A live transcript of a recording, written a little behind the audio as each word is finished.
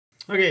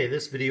Okay,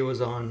 this video is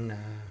on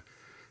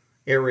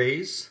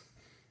arrays,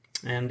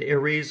 and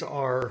arrays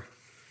are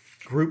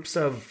groups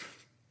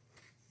of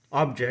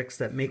objects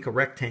that make a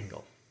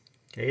rectangle.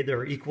 Okay, there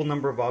are equal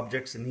number of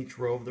objects in each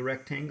row of the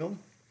rectangle.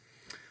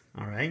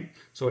 All right,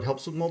 so it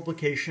helps with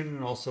multiplication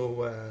and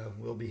also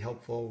will be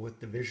helpful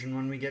with division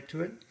when we get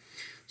to it.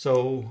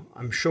 So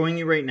I'm showing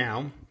you right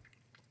now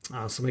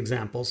some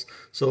examples.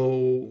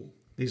 So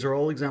these are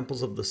all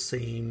examples of the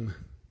same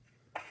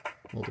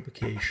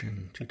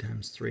multiplication, 2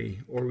 times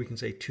 3, or we can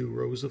say 2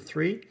 rows of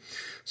 3.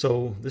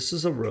 So this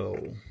is a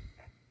row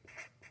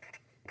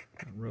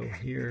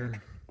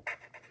here,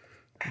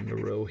 and a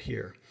row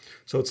here.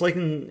 So it's like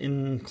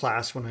in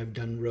class when I've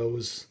done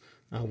rows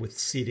with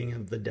seating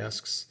of the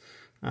desks.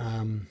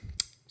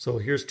 So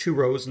here's 2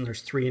 rows and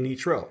there's 3 in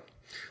each row.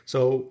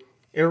 So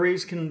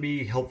arrays can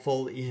be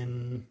helpful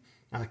in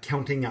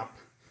counting up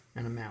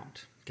an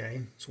amount.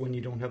 Okay, so when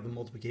you don't have the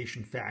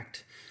multiplication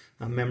fact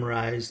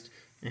memorized,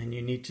 and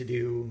you need to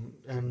do,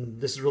 and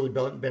this is really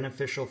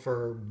beneficial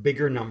for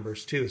bigger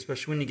numbers too,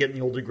 especially when you get in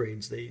the older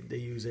grades. They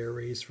use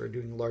arrays for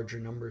doing larger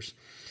numbers.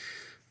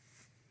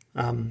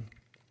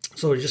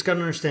 So you just got to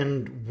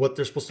understand what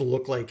they're supposed to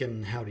look like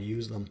and how to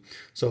use them.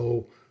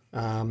 So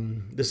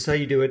this is how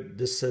you do it.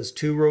 This says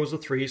 2 rows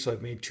of 3, so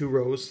I've made 2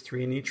 rows,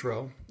 3 in each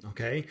row.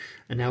 Okay,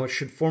 and now it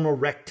should form a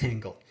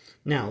rectangle.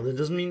 Now that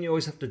doesn't mean you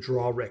always have to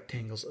draw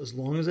rectangles, as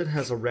long as it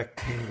has a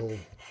rectangle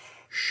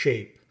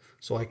shape.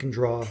 So I can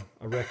draw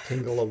a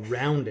rectangle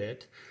around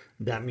it.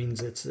 That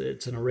means it's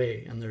an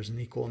array, and there's an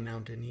equal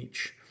amount in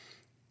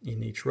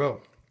each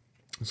row.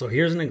 So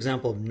here's an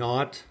example of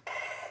not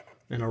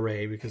an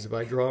array, because if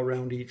I draw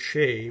around each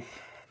shape,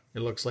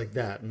 it looks like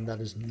that, and that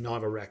is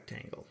not a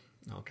rectangle.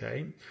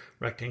 Okay,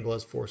 rectangle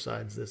has 4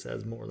 sides. This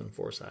has more than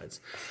 4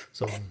 sides,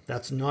 so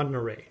that's not an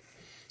array.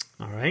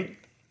 All right.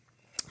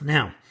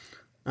 Now,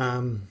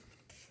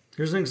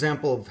 here's an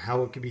example of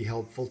how it could be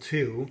helpful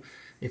too.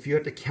 If you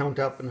had to count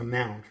up an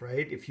amount,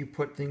 right? If you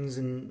put things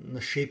in the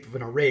shape of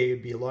an array,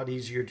 it'd be a lot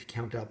easier to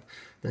count up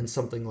than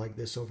something like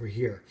this over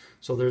here.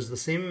 So there's the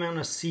same amount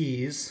of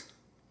C's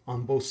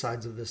on both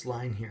sides of this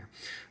line here.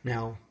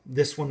 Now,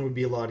 this one would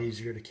be a lot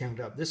easier to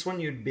count up. This one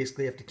you'd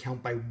basically have to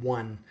count by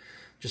 1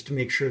 just to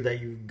make sure that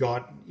you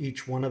got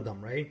each one of them,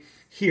 right?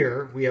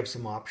 Here we have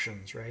some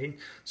options, right?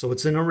 So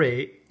it's an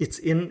array. It's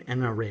in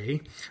an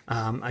array.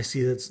 I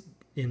see that's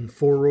in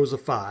 4 rows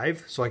of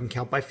 5, so I can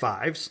count by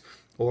 5s,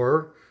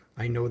 or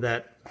I know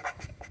that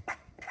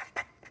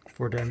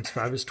 4 times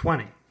 5 is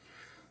 20.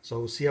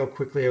 So see how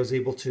quickly I was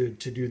able to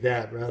do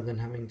that rather than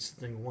having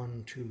something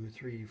 1, 2,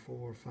 3,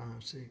 4, 5,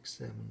 6,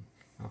 7.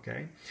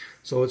 Okay,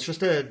 so it's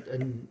just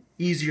an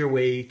easier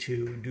way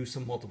to do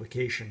some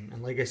multiplication.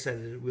 And like I said,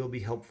 it will be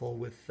helpful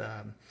with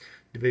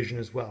division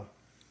as well.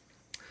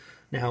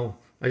 Now,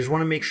 I just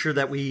want to make sure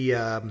that we,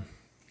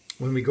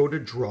 when we go to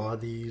draw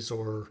these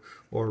or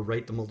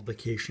write the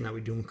multiplication, that we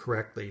do them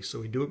correctly. So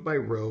we do it by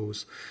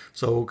rows.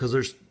 So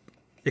because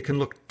it can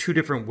look 2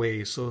 different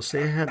ways. So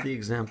say I had the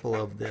example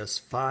of this,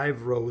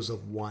 5 rows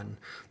of 1.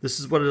 This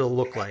is what it'll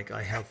look like.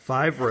 I have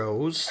 5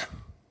 rows,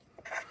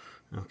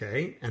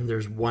 okay, and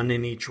there's 1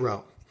 in each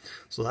row.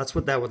 So that's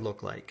what that would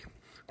look like.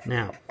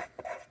 Now,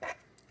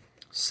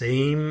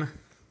 same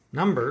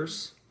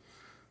numbers,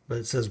 but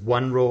it says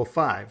 1 row of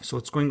 5. So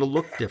it's going to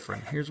look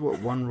different. Here's what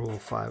 1 row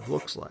of 5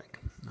 looks like.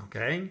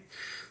 Okay,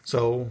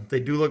 so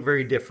they do look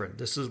very different.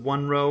 This is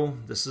 1 row,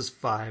 this is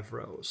 5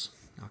 rows.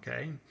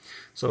 Okay,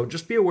 so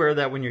just be aware of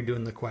that when you're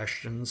doing the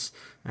questions,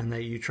 and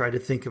that you try to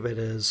think of it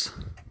as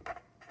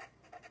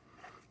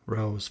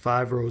rows,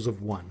 5 rows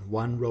of 1,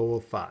 1 row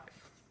of 5.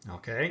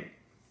 Okay.